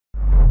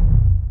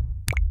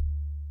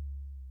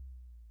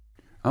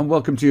And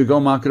welcome to your Go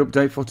Market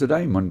Update for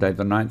today, Monday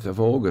the 9th of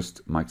August.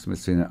 Mike Smith,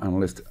 Senior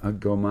Analyst at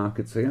Go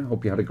Markets here.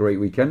 Hope you had a great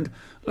weekend.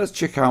 Let's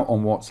check out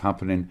on what's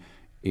happening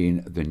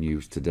in the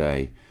news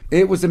today.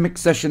 It was a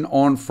mixed session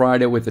on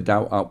Friday with the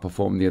Dow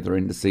outperforming the other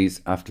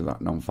indices after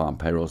that non-farm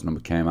payrolls number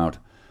came out.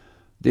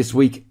 This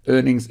week,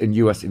 earnings and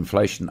US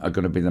inflation are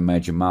going to be the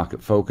major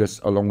market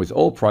focus, along with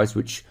oil price,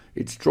 which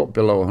it's dropped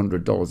below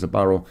 $100 a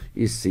barrel,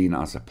 is seen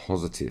as a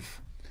positive.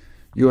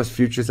 US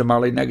futures are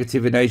mildly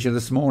negative in Asia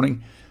this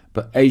morning,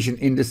 but Asian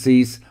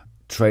indices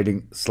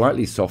trading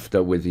slightly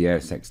softer with the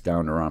ASX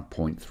down around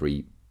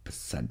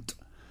 0.3%.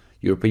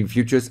 European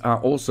futures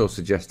are also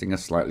suggesting a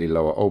slightly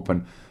lower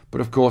open, but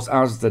of course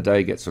as the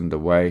day gets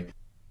underway,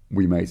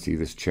 we may see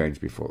this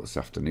change before this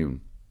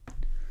afternoon.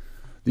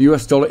 The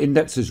US dollar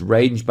index is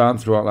range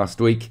bound throughout last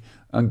week,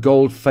 and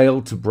gold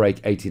failed to break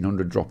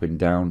 1800, dropping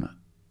down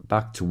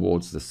back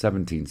towards the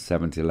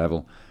 1770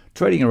 level,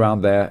 trading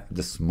around there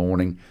this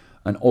morning.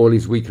 And oil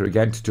is weaker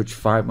again to touch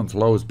 5-month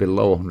lows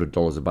below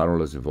 $100 a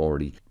barrel, as we've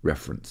already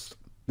referenced.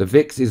 The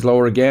VIX is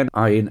lower again,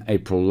 eyeing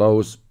April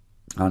lows,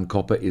 and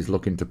copper is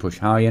looking to push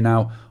higher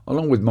now.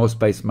 Along with most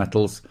base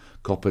metals,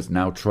 copper's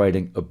now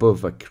trading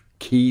above a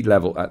key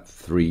level at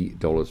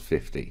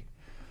 $3.50.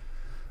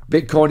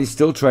 Bitcoin is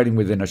still trading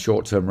within a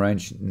short-term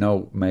range,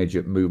 no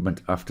major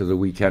movement after the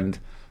weekend.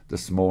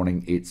 This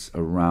morning it's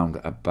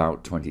around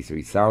about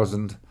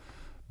 23,000,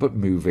 but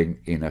moving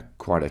in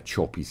quite a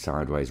choppy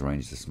sideways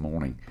range this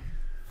morning.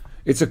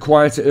 It's a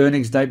quieter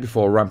earnings day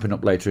before ramping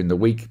up later in the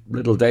week.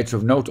 Little data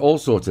of note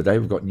also today.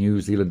 We've got New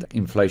Zealand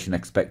inflation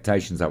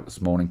expectations out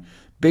this morning.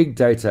 Big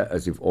data,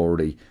 as you've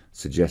already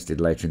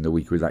suggested, later in the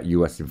week with that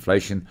US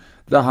inflation.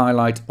 The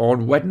highlight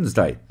on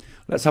Wednesday.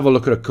 Let's have a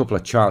look at a couple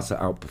of charts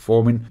that are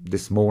outperforming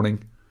this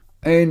morning.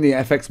 In the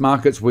FX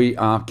markets, we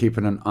are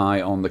keeping an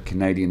eye on the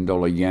Canadian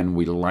dollar yen.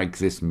 We like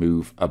this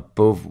move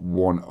above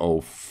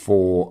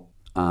 104,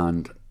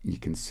 and you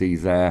can see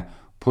there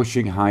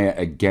pushing higher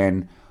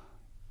again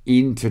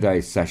in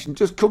today's session.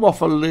 Just come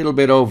off a little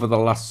bit over the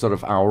last sort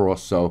of hour or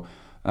so.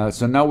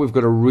 So now we've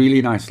got a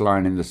really nice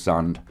line in the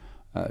sand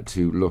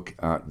to look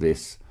at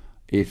this.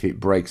 If it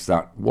breaks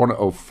that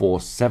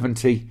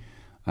 104.70,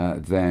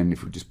 then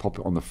if we just pop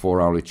it on the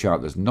 4-hourly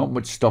chart, there's not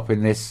much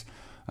stopping this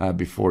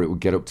before it would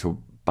get up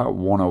to about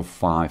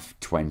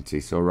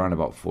 105.20, so around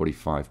about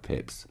 45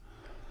 pips.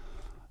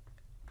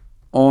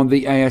 On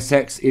the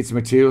ASX, it's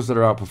materials that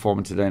are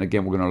outperforming today. And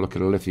again, we're going to look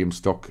at a lithium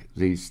stock.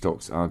 These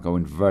stocks are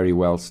going very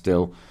well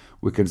still.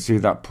 We can see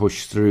that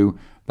push through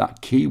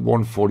that key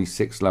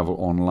 146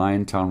 level on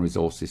Liontown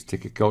Resources,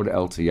 ticker code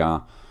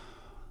LTR.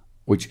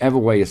 Whichever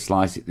way you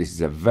slice it, this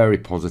is a very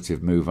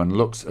positive move and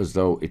looks as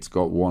though it's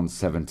got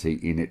 170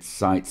 in its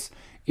sights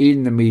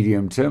in the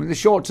medium term. In the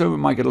short term, we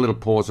might get a little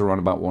pause around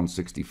about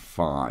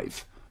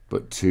 165,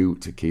 but two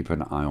to keep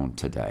an eye on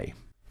today.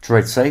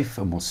 Trade safe,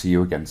 and we'll see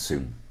you again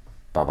soon.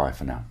 Bye-bye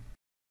for now.